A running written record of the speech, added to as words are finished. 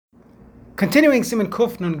Continuing Siman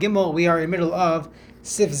Kuf Nun Gimel, we are in the middle of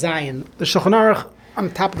Sif Zayin. The Shulchan Aruch on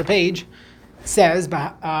the top of the page says,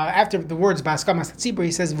 after the words Ba'askamas Hatzibur,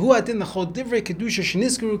 he says, V'huatin l'chol divrei kedusha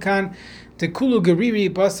sheniskuru kan tekulu geriri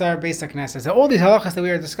basar Beis HaKnesses. So all these halachas that we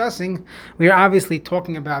are discussing, we are obviously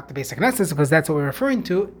talking about the Beis HaKnesses because that's what we're referring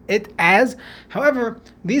to it as. However,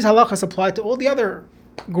 these halachas apply to all the other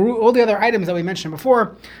items that we mentioned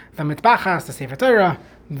before, the mitbachas, the sefer Torah,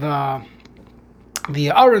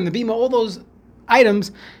 the aron, the bima, all those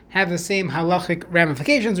items have the same halachic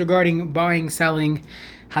ramifications regarding buying, selling,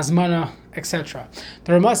 hazmana, etc.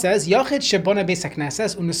 The Ramah says, Yachid shebona beis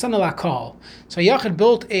hakneses u'nusana lakal. So Yachid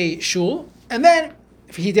built a shul, and then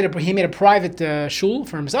he made a private shul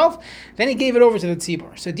for himself. Then he gave it over to the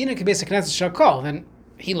tzibur. So Dina beis hakneses shakal. Then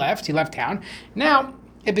he left town. Now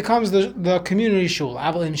it becomes the community shul.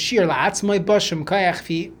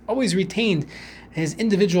 He always retained his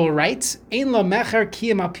individual rights. It's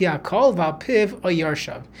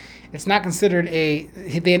not considered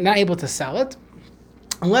they're not able to sell it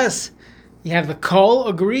unless you have the kol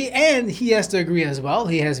agree and he has to agree as well.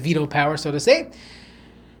 He has veto power, so to say.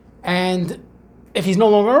 And if he's no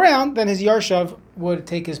longer around, then his yarshav would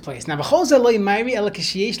take his place. Now, this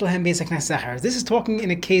is talking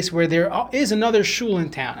in a case where there is another shul in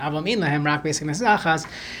town.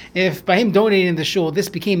 If by him donating the shul, this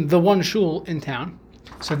became the one shul in town,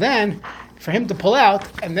 so then for him to pull out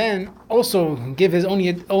and then also give his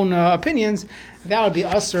own opinions, that would be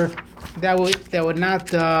usher. That would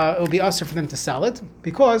not. It would be usher for them to sell it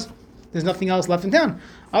because there's nothing else left in town.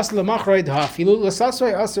 Even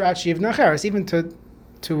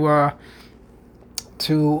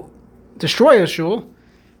to destroy a shul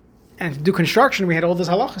and to do construction, we had all this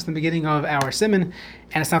halachas in the beginning of our Siman, and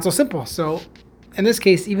it's not so simple. So in this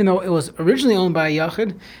case, even though it was originally owned by a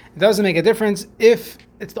Yachid, it doesn't make a difference if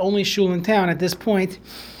it's the only shul in town at this point,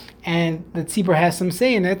 and the tzibur has some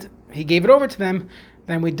say in it. He gave it over to them.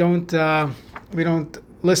 Then we don't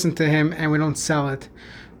listen to him, and we don't sell it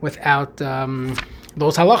without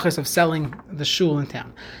those halachas of selling the shul in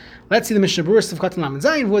town. Let's see the Mishnah Berurah of Katan Lamed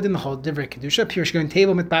Zayin. Who didn't hold divrei kedusha? Pirish going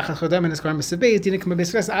table mit bachas chodam and eskar misabei didn't come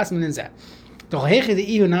b'esres asman in zeh. Docheche the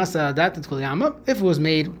iu nasa datet kol yama. If it was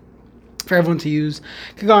made for everyone to use,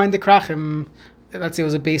 kagain the krachim. Let's say it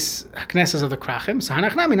was a base knesses of the krachim. So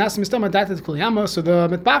hanachnami nasa mistama datet kol yama. So the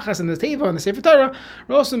mitbachas and the teva and the sefer Torah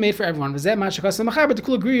were also made for everyone. V'zeh ma'ashakas l'machar. But the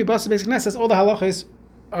kol agree basa base knesses. All the halachas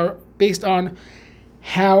are based on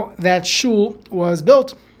how that shul was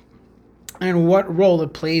built and what role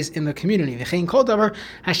it plays in the community. The same thing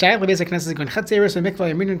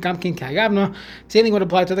would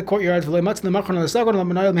apply to the courtyard.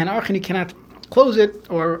 You cannot close it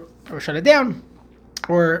or shut it down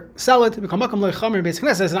or sell it. It's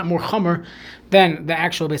not more chamer than the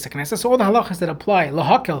actual basic knesses. So all the halachas that apply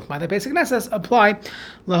lahakel by the basic knesses apply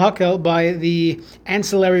lahakel by the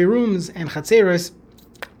ancillary rooms and chatzeros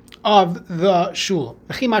of the shul.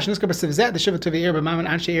 That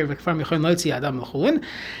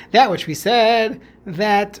which we said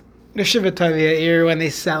that the Shiva Tavir, when they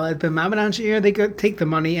sell it, they could take the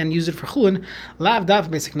money and use it for chulin.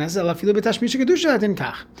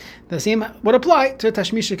 The same would apply to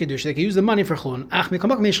Tashmisha Kedusha. They could use the money for chulin.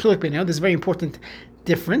 There's a very important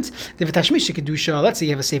difference. Let's say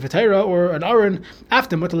you have a sefer Torah or an aron.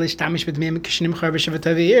 After let's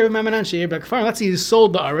say you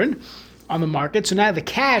sold the aron on the market, so now the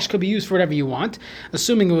cash could be used for whatever you want,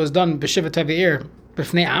 assuming it was done b'shiva tavir. You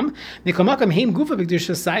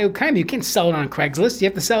can't sell it on Craigslist. You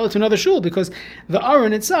have to sell it to another shul because the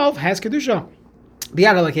aron itself has kedusha.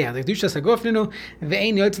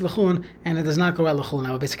 And it does not go out l'chul.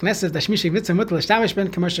 Now, basic knesses dashmishik mitzvah mutal shtamish ben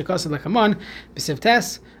kamosh shekasad lekamon b'siv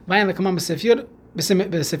tes vayin lekamon b'siv yud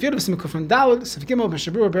b'siv kufran dalud b'siv gimel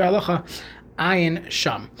b'shiv berurah b'alacha ayin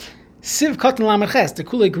sham. Siv katan lamerches, the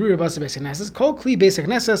kulei grura basa basic knesses, kol kli basic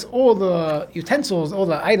knesses, all the utensils, all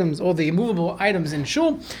the items, all the immovable items in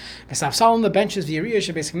shul, v'sav salam, the benches,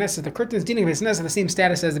 v'yariyash, basic knesses, the curtains, dining basic knesses, the same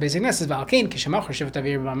status as the basic knesses, v'alkein, kishamachar, shivat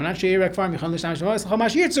avir, v'amanat she'irek farm, yichon l'shtam sh'mois,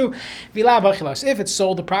 l'chamash yirtzu, v'ila b'achilos. If it's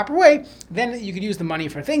sold the proper way, then you could use the money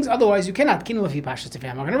for things, otherwise you cannot. Kinu l'fi pashas tifei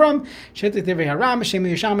ha'magen aram, shetik divrei haram, shemu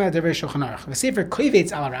yishama, divrei shulchan aruch. V'sefer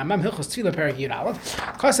koivetz al rambam, hilchos tefillah perak yud aleph,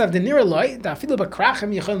 kasav denira loy, da filu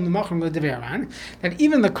b'krachim, yichon l'machar, that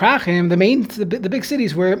even the krachim, the big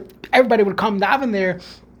cities where everybody would come daven there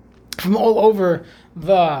from all over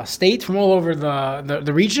the state, from all over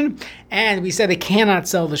the region, and we said they cannot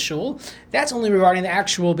sell the shul. That's only regarding the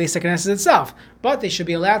actual basic knesset itself, but they should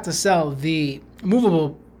be allowed to sell the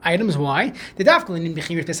movable items. Why? The dafkalin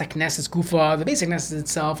b'chiyur basic knesses gufa, the basic knesses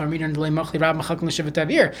itself. Are meeting delay machli rab machalkin l'shivat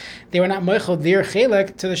avir. They were not meichel their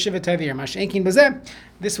chelek to the shivat avir. Mashenkin bazeh.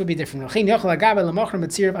 This would be different.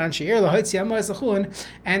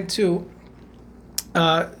 And to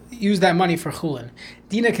use that money for chulin.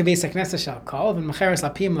 Dina kevesa knesset shall call v'mecheres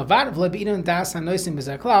lapim lavad v'lebeinu das hanoisim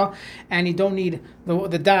b'zeklal, and you don't need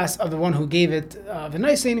the das of the one who gave it the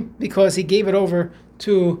noisin, because he gave it over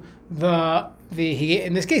to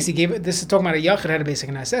in this case he gave it. This is talking about a yachid had a basic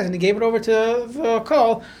knesset, and he gave it over to the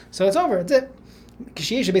call, so it's over. That's it.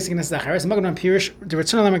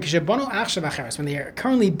 When they are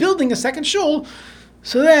currently building a second shul,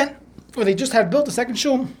 so then, or they just have built a second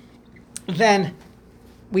shul, then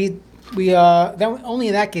then only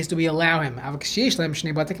in that case do we allow him.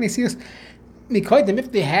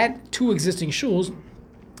 If they had two existing shuls,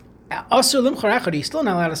 he's still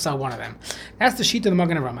not allowed to sell one of them. That's the sheet of the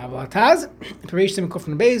Magen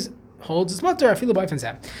Avraham. Holds its mutter. As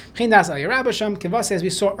we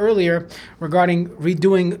saw earlier regarding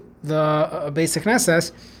redoing the basic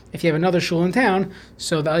nesses, if you have another shul in town,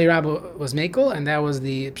 so the Ali Rabba was Mekel, and that was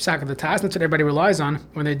the psak of the Taz. That's what everybody relies on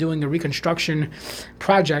when they're doing a reconstruction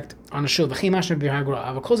project on a shul. That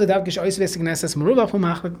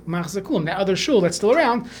other shul that's still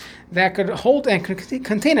around, that could hold and could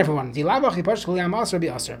contain everyone.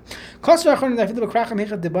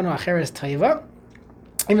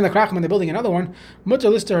 Even the Krachman, when they're building another one, mutter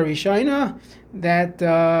lister harishaina,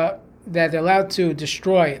 that they're allowed to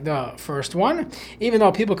destroy the first one, even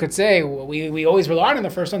though people could say, well, we always relied on the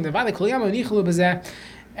first one.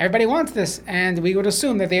 Everybody wants this, and we would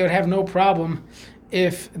assume that they would have no problem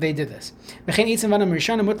if they did this. When they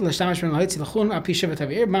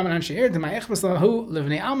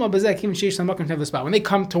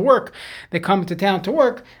come to work, they come to town to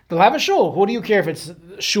work, they'll have a shul. Who do you care if it's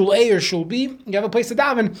shul A or shul B? You have a place to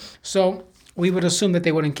daven. So we would assume that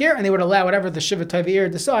they wouldn't care, and they would allow whatever the Shiva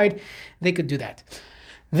Tavir decide, they could do that.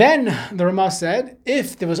 Then the Ramah said,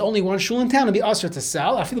 if there was only one shul in town, it'd be usher to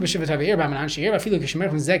sell. Even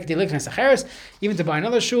to buy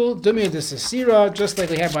another shul, dumir de sasira, just like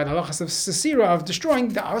we have by the halachas of sasira of destroying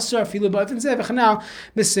the usher afilu b'atin zevach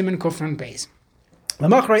b'siman kufran beis.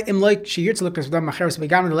 In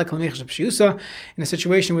a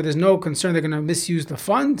situation where there's no concern they're going to misuse the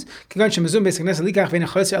fund,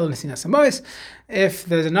 if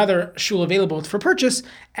there's another shul available for purchase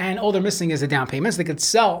and all they're missing is the down payments, they could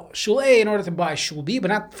sell shul A in order to buy shul B, but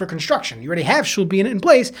not for construction. You already have shul B in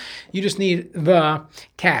place, you just need the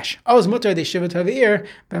cash. For the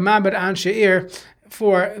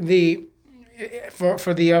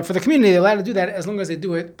community, they're allowed to do that as long as they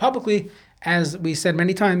do it publicly. As we said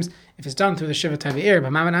many times, if it's done through the Shiva Tavir,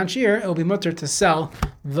 but Maman Anshir, it will be mutter to sell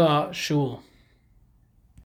the shul.